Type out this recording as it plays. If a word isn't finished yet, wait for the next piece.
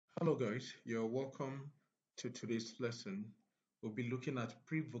Hello guys, you're welcome to today's lesson. We'll be looking at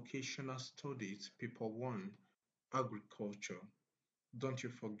pre-vocational studies, paper 1, agriculture. Don't you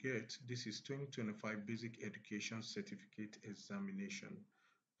forget, this is 2025 Basic Education Certificate Examination.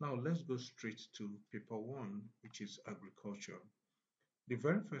 Now let's go straight to paper 1, which is agriculture. The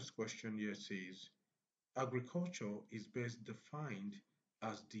very first question here says, agriculture is best defined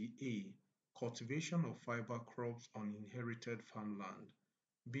as the A. Cultivation of fiber crops on inherited farmland.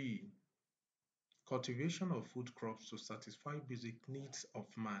 B. Cultivation of food crops to satisfy basic needs of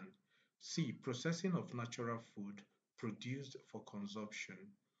man. C. Processing of natural food produced for consumption.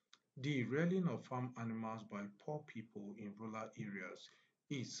 D. Rearing of farm animals by poor people in rural areas.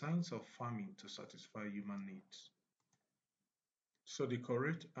 E. Signs of farming to satisfy human needs. So the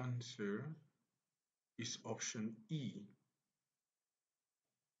correct answer is option E.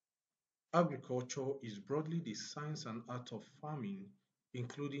 Agriculture is broadly the science and art of farming,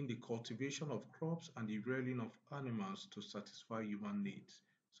 including the cultivation of crops and the rearing of animals to satisfy human needs.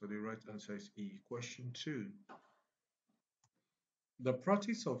 So the right answer is E. Question 2. The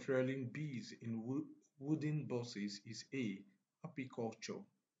practice of rearing bees in wooden boxes is A. Apiculture,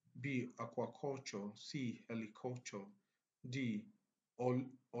 B. Aquaculture, C. Heliculture, D.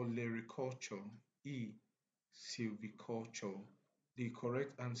 Olericulture, E. Silviculture. The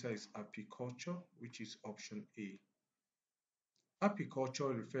correct answer is apiculture, which is option A.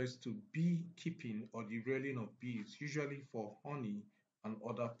 Apiculture refers to beekeeping or the rearing of bees, usually for honey and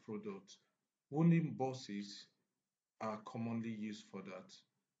other products. Wooden boxes are commonly used for that.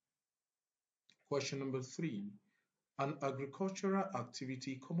 Question number 3. An agricultural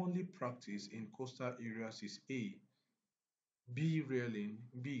activity commonly practiced in coastal areas is A. Bee rearing,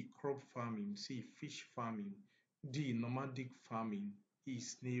 B. Crop farming, C. Fish farming, D. Nomadic farming, E.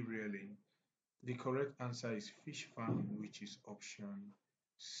 Snail rearing. The correct answer is fish farming, which is option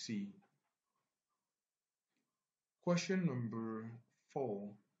C. Question number 4.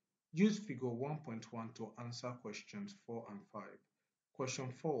 Use figure 1.1 to answer questions 4 and 5.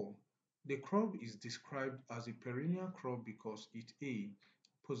 Question 4. The crop is described as a perennial crop because it A.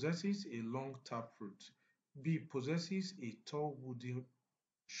 Possesses a long taproot, B. Possesses a tall woody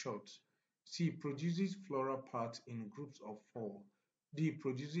shoot, C. Produces floral parts in groups of 4, D.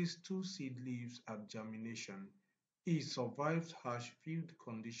 Produces 2 seed leaves at germination, E. Survives harsh field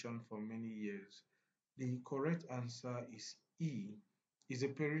conditions for many years. The correct answer is E. Is a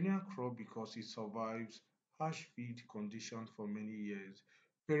perennial crop because it survives harsh field conditions for many years.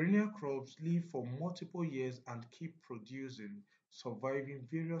 Perennial crops live for multiple years and keep producing, surviving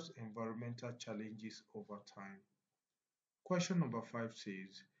various environmental challenges over time. Question number 5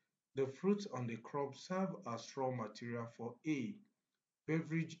 says, the fruits on the crop serve as raw material for A.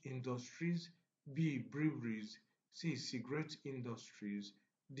 Beverage industries, B. Breweries, C. Cigarette industries,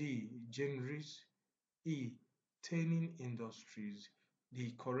 D. Generaries, E. Tanning industries.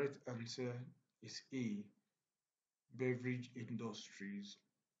 The correct answer is A. Beverage industries.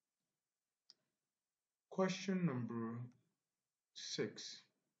 Question number 6.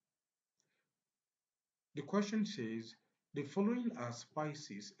 The question says, the following are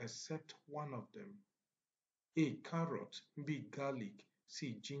spices except one of them. A. Carrot, B. Garlic,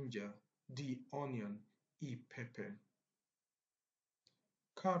 C. Ginger, D. Onion, E. Pepper.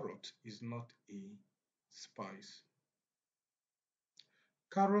 Carrot is not a spice.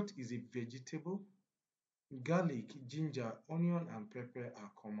 Carrot is a vegetable. Garlic, ginger, onion, and pepper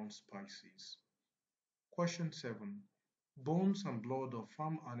are common spices. Question 7. Bones and blood of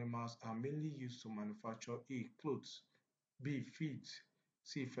farm animals are mainly used to manufacture A. Clothes, B. Feeds,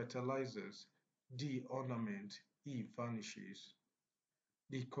 C. Fertilizers, D. Ornament, E. Varnishes.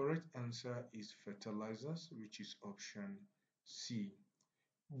 The correct answer is fertilizers, which is option C.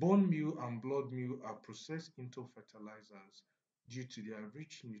 Bone meal and blood meal are processed into fertilizers due to their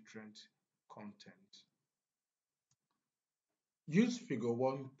rich nutrient content. Use figure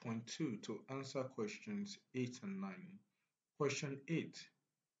 1.2 to answer questions 8 and 9. Question 8.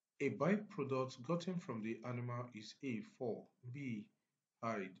 A byproduct gotten from the animal is A. Fur, B.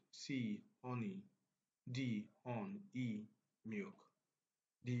 Hide, C. Honey, D. Horn, E. Milk.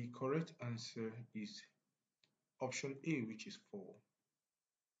 The correct answer is option A, which is 4.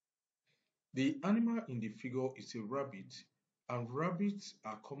 The animal in the figure is a rabbit, and rabbits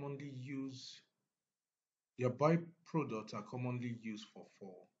are commonly used, their byproducts are commonly used for fur.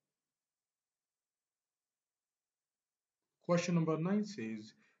 Question number 9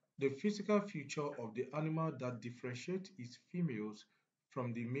 says, the physical feature of the animal that differentiates its females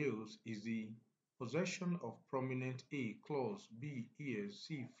from the males is the possession of prominent A. Claws, B. Ears,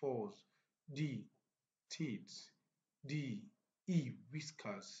 C. Paws, D. Teeth, D. E.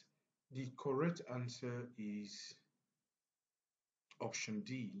 Whiskers. The correct answer is option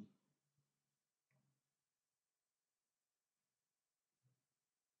D.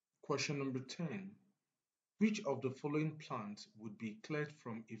 Question number 10. Which of the following plants would be cleared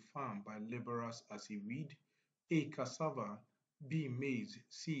from a farm by laborers as a weed? A. Cassava, B. Maize,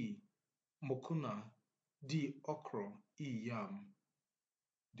 C. Mucuna, D. Okra, E. Yam.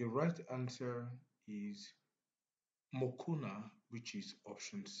 The right answer is Mucuna, which is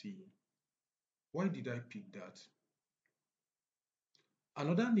option C. Why did I pick that?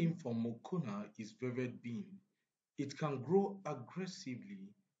 Another name for Mucuna is velvet bean. It can grow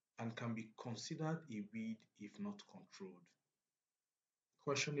aggressively and can be considered a weed if not controlled.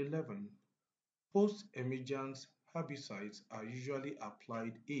 Question 11. Post-emergence herbicides are usually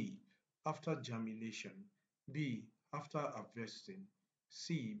applied A. After germination, B. After harvesting,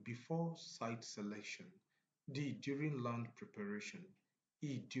 C. Before site selection, D. During land preparation,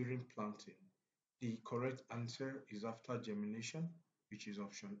 E. During planting. The correct answer is after germination, which is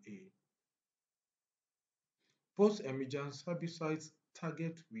option A. Post-emergence herbicides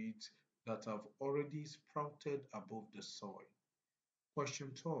target weeds that have already sprouted above the soil.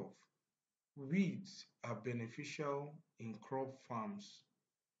 Question 12. Weeds are beneficial in crop farms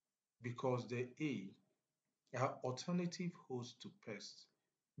because they A. are alternative hosts to pests,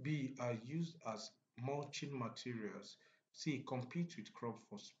 B. are used as mulching materials, C. compete with crops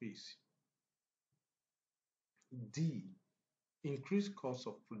for space, D. increase cost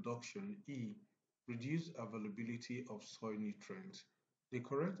of production, E. reduce availability of soil nutrients. The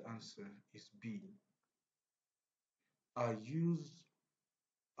correct answer is B. are used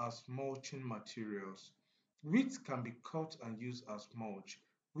as mulching materials. Weeds can be cut and used as mulch,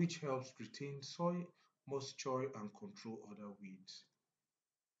 which helps retain soil moisture and control other weeds.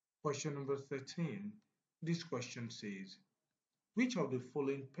 Question number 13. This question says, which of the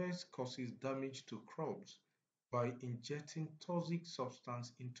following pests causes damage to crops by injecting toxic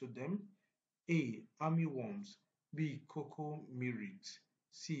substance into them? A. Armyworms, B. Cocoa mirids,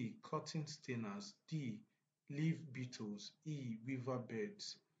 C. Cotton stainers, D. Leaf beetles, E. Weaver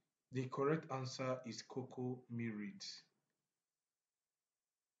birds. The correct answer is cocoa mirids.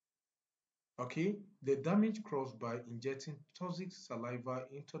 Okay, they damage crops by injecting toxic saliva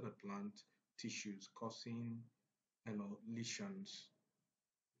into the plant tissues, causing lesions.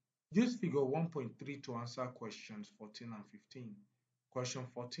 Use figure 1.3 to answer questions 14 and 15. Question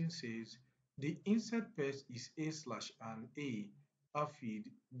 14 says, the insect pest is A/An, A. Aphid,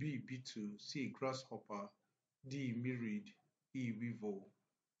 B. Beetle, C. Grasshopper, D. Mirid, E. Weevil.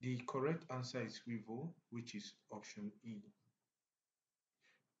 The correct answer is weevil, which is option E.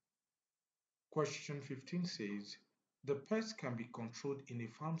 Question 15 says, the pest can be controlled in a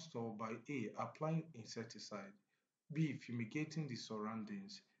farm store by A. applying insecticide, B. fumigating the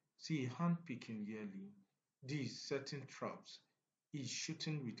surroundings, C. hand picking yearly, D. setting traps, E.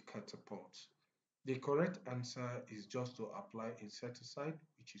 shooting with catapults. The correct answer is just to apply insecticide,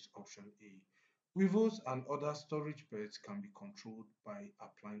 which is option A. Weevils and other storage pests can be controlled by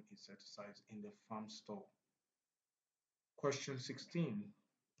applying insecticides in the farm store. Question 16.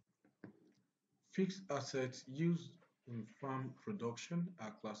 Fixed assets used in farm production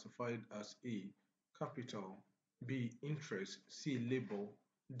are classified as A. Capital, B. Interest, C. Labor,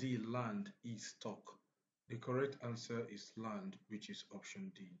 D. Land, E. Stock. The correct answer is land, which is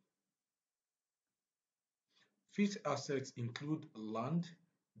option D. Fixed assets include land,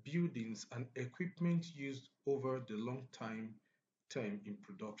 buildings, and equipment used over the long term in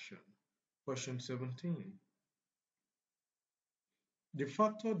production. Question 17. The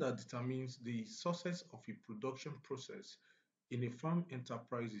factor that determines the success of a production process in a farm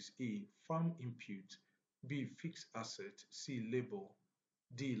enterprise is A. Farm input, B. Fixed asset, C. Labor,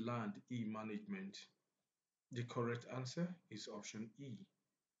 D. Land, E. Management. The correct answer is option E,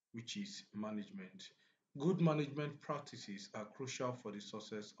 which is management. Good management practices are crucial for the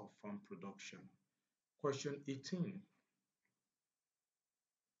success of farm production. Question 18.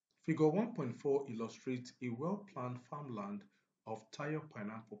 Figure 1.4 illustrates a well-planned farmland of Tayo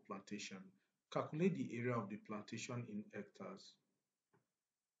pineapple plantation. Calculate the area of the plantation in hectares.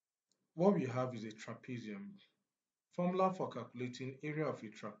 What we have is a trapezium. Formula for calculating area of a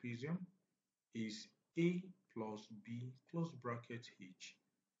trapezium is A plus B close bracket H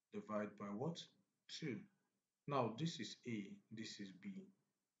divided by what? 2. Now this is A, this is B,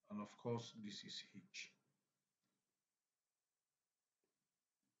 and of course this is H.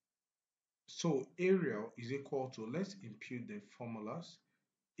 So area is equal to, let's impute the formulas.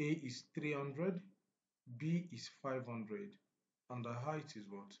 A is 300, B is 500, and the height is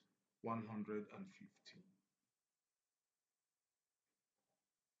what? 150.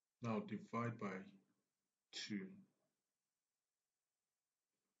 Now divide by 2.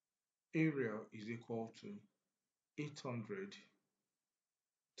 Area is equal to 800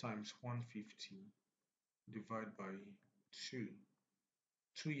 times 150 divided by 2.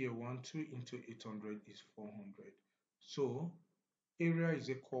 2 here, 1, 2 into 800 is 400. So area is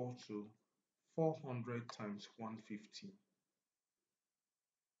equal to 400 times 150.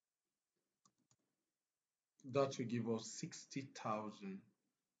 That will give us 60,000.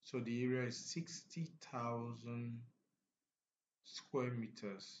 So the area is 60,000 square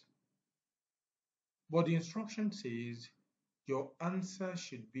meters. But the instruction says your answer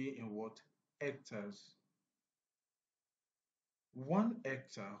should be in what? Hectares. 1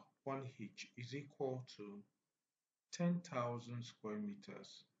 hectare, 1 H, is equal to 10,000 square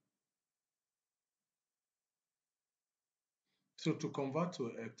meters. So to convert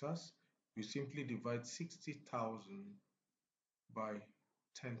to hectares, we simply divide 60,000 by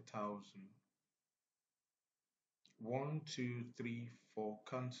 10,000. 1, 2, 3, 4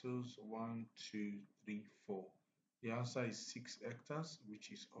 cancels. 1, 2, 3, 4. The answer is 6 hectares,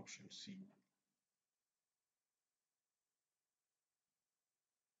 which is option C.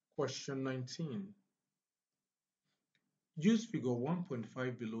 Question 19. Use figure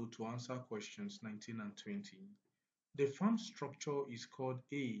 1.5 below to answer questions 19 and 20. The farm structure is called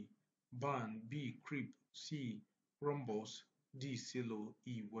A. Barn, B. Crib, C. Rhombus, D. Silo,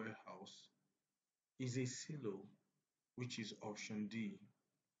 E. Warehouse. Is a silo, which is option D.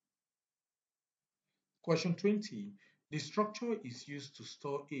 Question 20. The structure is used to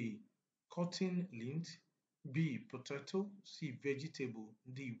store A. Cotton lint, B. Potato, C. Vegetable,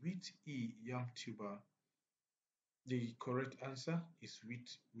 D. Wheat, E. Yam tuber. The correct answer is wheat,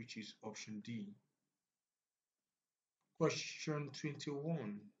 which is option D. Question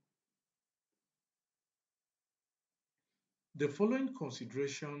 21. The following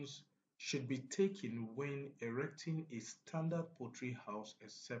considerations should be taken when erecting a standard poultry house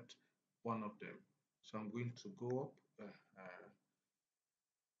except one of them. So I'm going to go up.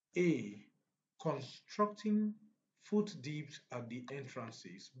 A. Constructing foot dips at the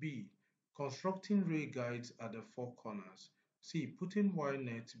entrances. B. Constructing rail guides at the four corners. C. Putting wire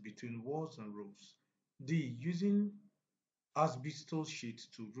nets between walls and roofs. D. Using asbestos sheets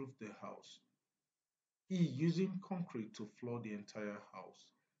to roof the house. E. Using concrete to floor the entire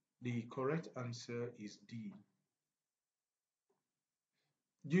house. The correct answer is D.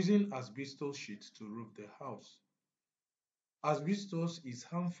 Using asbestos sheets to roof the house. Asbestos is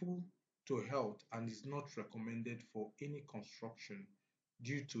harmful to health and is not recommended for any construction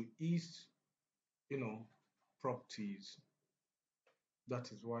due to its, properties.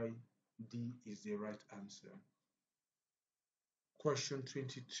 That is why D is the right answer. Question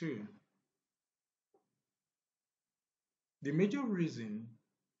 22. The major reason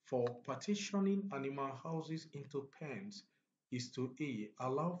for partitioning animal houses into pens is to A.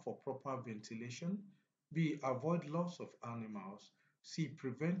 Allow for proper ventilation, B. Avoid loss of animals, C.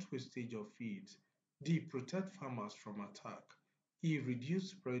 Prevent wastage of feeds, D. Protect farmers from attack, E.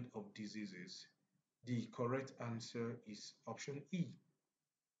 Reduce spread of diseases. The correct answer is option E.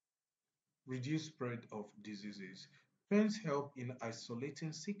 Reduce spread of diseases. Pens help in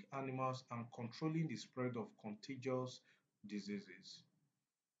isolating sick animals and controlling the spread of contagious diseases.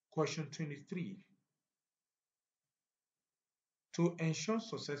 Question 23. To ensure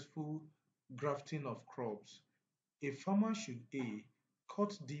successful grafting of crops, a farmer should A.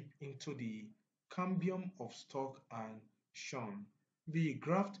 Cut deep into the cambium of stalk and shun, B.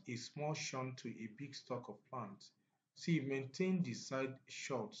 Graft a small shun to a big stalk of plant, C. Maintain the side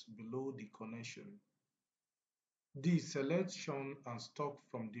shorts below the connection, D. Select shun and stalk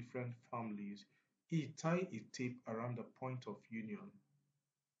from different families, E. Tie a tape around the point of union.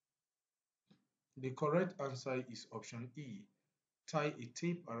 The correct answer is option E. Tie a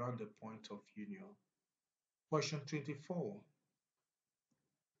tape around the point of union. Question 24.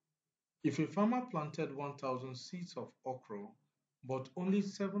 If a farmer planted 1,000 seeds of okra, but only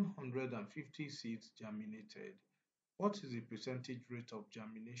 750 seeds germinated, what is the percentage rate of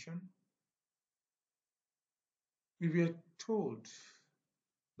germination? We were told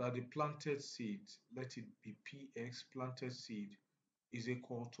that the planted seed, let it be PX, planted seed, is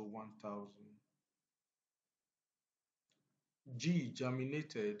equal to 1,000. G,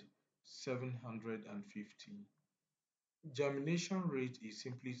 germinated 750. Germination rate is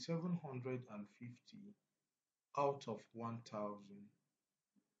simply 750 out of 1,000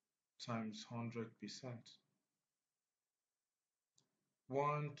 times 100%.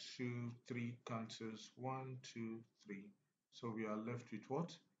 1, 2, 3 cancels. 1, 2, 3. So we are left with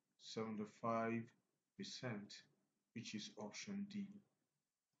what? 75%, which is option D.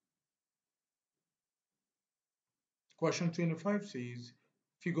 Question 25 says,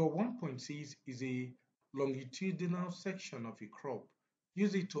 Figure 1.6 is a longitudinal section of a crop.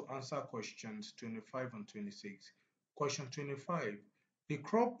 Use it to answer questions 25 and 26. Question 25. The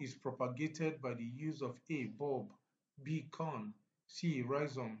crop is propagated by the use of A. Bulb, B. Corn, C.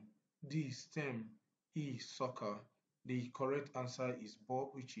 Rhizome, D. Stem, E. Sucker. The correct answer is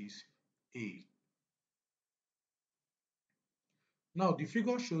bulb, which is A. Now, the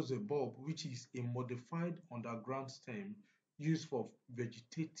figure shows a bulb, which is a modified underground stem used for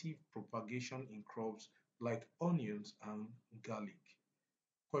vegetative propagation in crops like onions and garlic.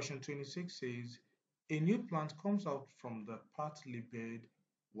 Question 26 says, a new plant comes out from the part labeled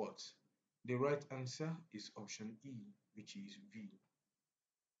what? The right answer is option E, which is V.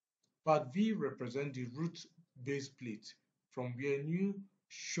 Part V represents the root base plate from where new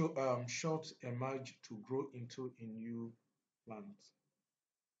shoots emerge to grow into a new plant.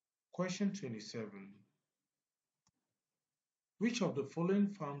 Question 27. Which of the following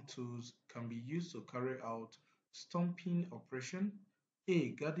farm tools can be used to carry out stumping operation? A.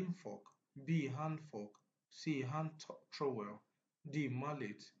 Garden fork, B. Hand fork, C. Hand trowel, D.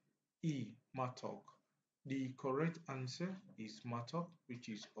 Mallet, E. Mattock. The correct answer is mattock, which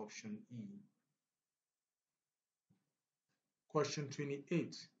is option E. Question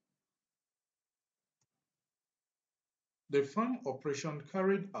 28. The farm operation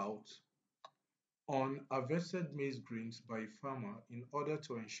carried out on harvested maize grains by a farmer in order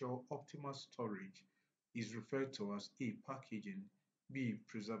to ensure optimal storage is referred to as A. Packaging, B.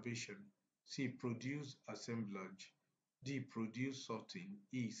 Preservation, C. Produce assemblage, D. Produce sorting,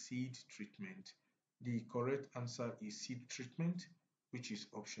 E. Seed treatment. The correct answer is seed treatment, which is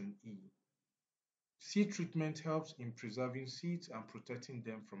option E. Seed treatment helps in preserving seeds and protecting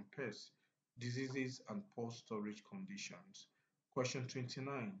them from pests, diseases, and poor storage conditions. Question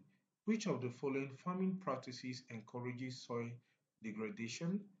 29. Which of the following farming practices encourages soil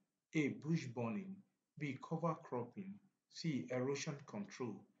degradation? A. Bush burning, B. Cover cropping, C. Erosion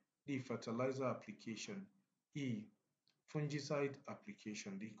control, D. Fertilizer application, E. Fungicide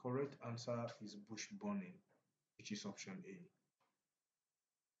application. The correct answer is bush burning, which is option A.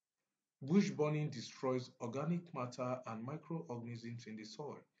 Bush burning destroys organic matter and microorganisms in the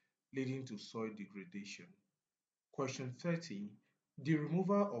soil, leading to soil degradation. Question 30. The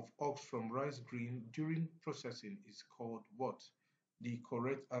removal of husk from rice grain during processing is called what? The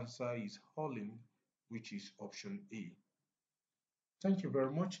correct answer is hulling, which is option A. Thank you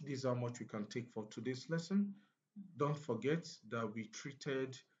very much. This is how much we can take for today's lesson. Don't forget that we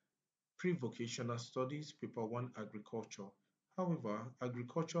treated Pre-Vocational Studies, Paper 1, Agriculture. However,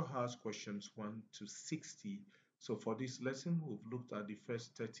 Agriculture has questions 1 to 60. So for this lesson, we've looked at the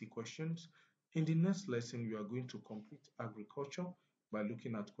first 30 questions. In the next lesson, we are going to complete Agriculture by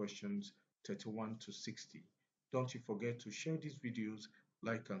looking at questions 31 to 60. Don't you forget to share these videos,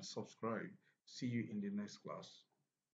 like and subscribe. See you in the next class.